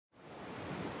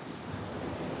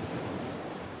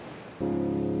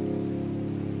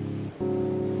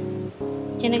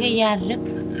Cina ke yar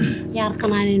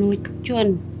kanane no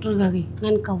cuan regagi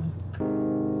ngan kau.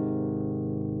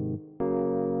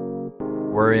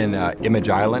 We're in Imiej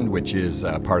Island, which is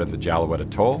part of the Jalawat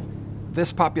Atoll.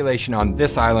 This population on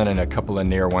this island and a couple of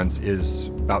near ones is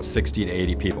about 60 to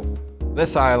 80 people.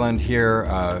 This island here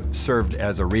served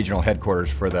as a regional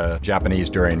headquarters for the Japanese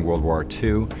during World War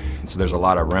II. So there's a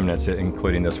lot of remnants,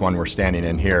 including this one we're standing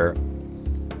in here.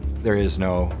 There is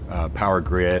no power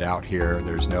grid out here.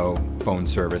 There's no phone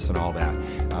service and all that.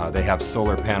 They have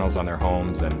solar panels on their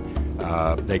homes, and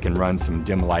they can run some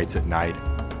dim lights at night.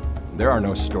 There are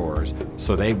no stores,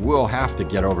 so they will have to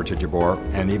get over to Jabor,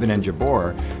 and even in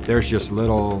Jabor, there's just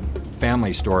little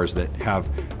family stores that have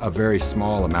a very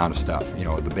small amount of stuff, you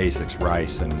know, the basics,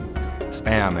 rice and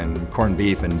spam and corned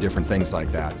beef and different things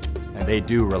like that. And they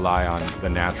do rely on the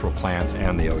natural plants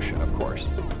and the ocean, of course.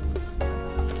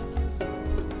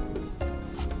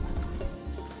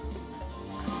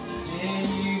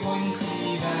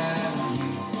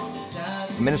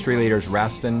 Ministry leaders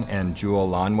Raston and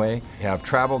Lanwe have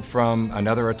traveled from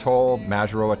another atoll,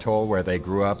 Majuro Atoll, where they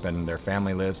grew up and their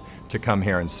family lives, to come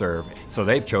here and serve. So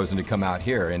they've chosen to come out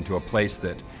here into a place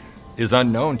that is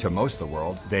unknown to most of the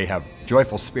world. They have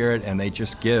joyful spirit and they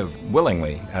just give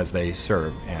willingly as they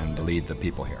serve and lead the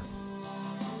people here.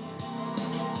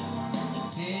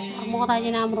 Mo ta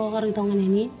jina amro kar itongan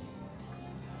ini.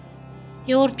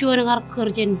 Yor cuan kar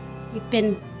kerjen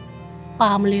ipen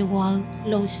pamle wa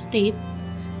low state.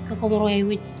 Kekomoroy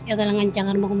wit adalangan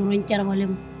jangan makomoroy cara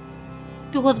balem.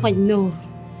 Tukot pa nur.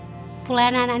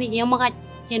 Pulanan ani yang makat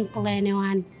jen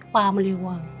pulanewan pamle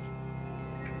wa.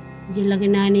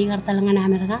 Jilagin ani kartalangan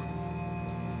Amerika.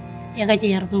 Ya ka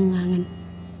jar tungangan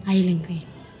ailing kay.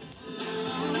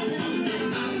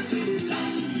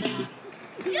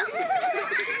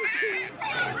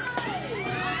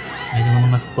 Ay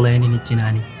mga pulayan ni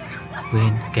Chinani.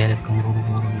 When karet komoro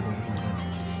ni.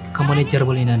 Kamone jar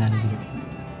balina nani dulu.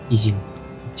 Izin,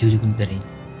 jujukun beri.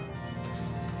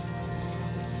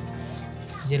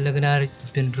 Izin lagi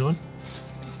penron,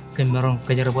 kemarong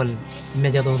kejarabal,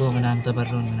 meja dodo menan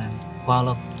tabarron menan,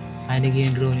 palok, aini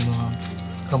gin ron ini moham,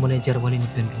 kamu ne jarabal ini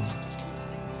penron.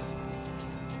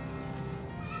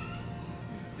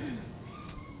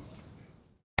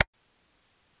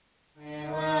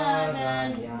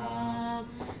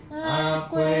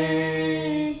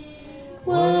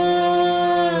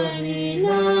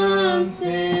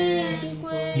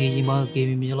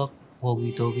 Kami menjelok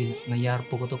Walkie-Talkie ngayar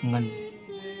pokotok ngan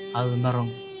marong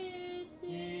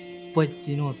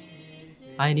pechinot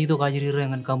ai ni to kajiri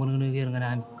rengan kamun ngir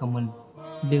ngan kamun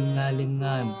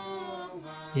lingam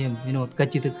yem minot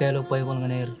kacit kalo pai kol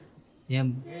nganer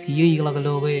yem kiyi igla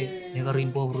kalo ge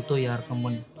yagarin po bruto yar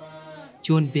kamun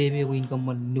chun bebe win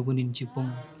kamun nugunin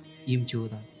chipong yim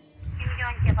chuda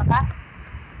Jon cepaka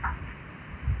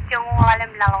jong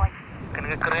walem lalawai kan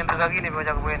keren lagi nih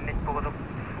banyak wen nih pokotok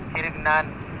Kirignan,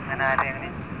 mana ada yang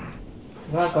ini?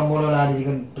 Nggak kamu lari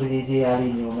kan presisi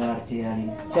hari ini, mengarci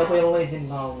hari. Siapa yang mau izin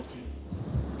mau?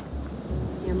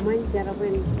 Yang main cara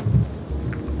pen.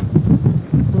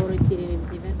 Baru kirim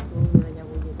tiba, baru aja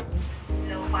aku jadi.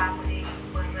 Lupa aku di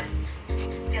berber.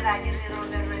 Cerajir di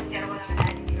roda cara orang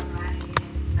ada di rumah.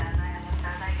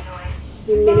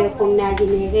 Ini punya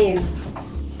jenis.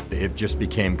 It just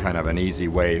became kind of an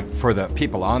easy way for the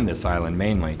people on this island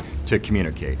mainly to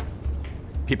communicate.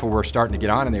 People were starting to get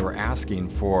on and they were asking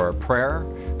for prayer,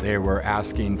 they were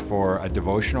asking for a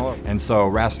devotional, and so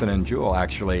Raston and Jewel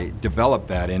actually developed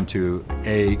that into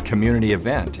a community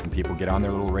event. And people get on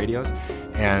their little radios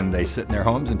and they sit in their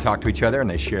homes and talk to each other and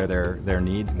they share their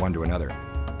needs one to another.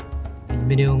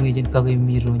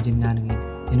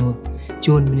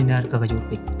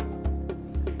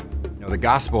 The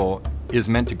gospel is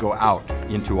meant to go out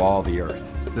into all the earth.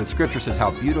 The scripture says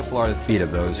how beautiful are the feet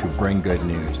of those who bring good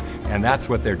news. And that's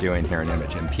what they're doing here in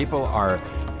Imiej. And people are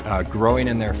growing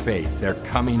in their faith. They're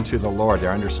coming to the Lord.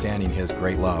 They're understanding His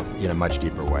great love in a much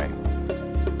deeper way.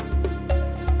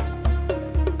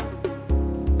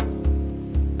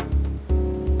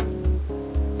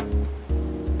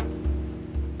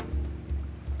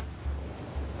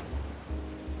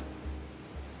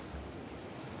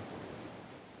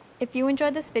 If you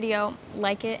enjoyed this video,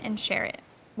 like it and share it.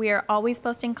 We are always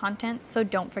posting content, so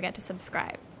don't forget to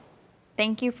subscribe.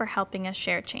 Thank you for helping us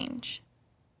share change.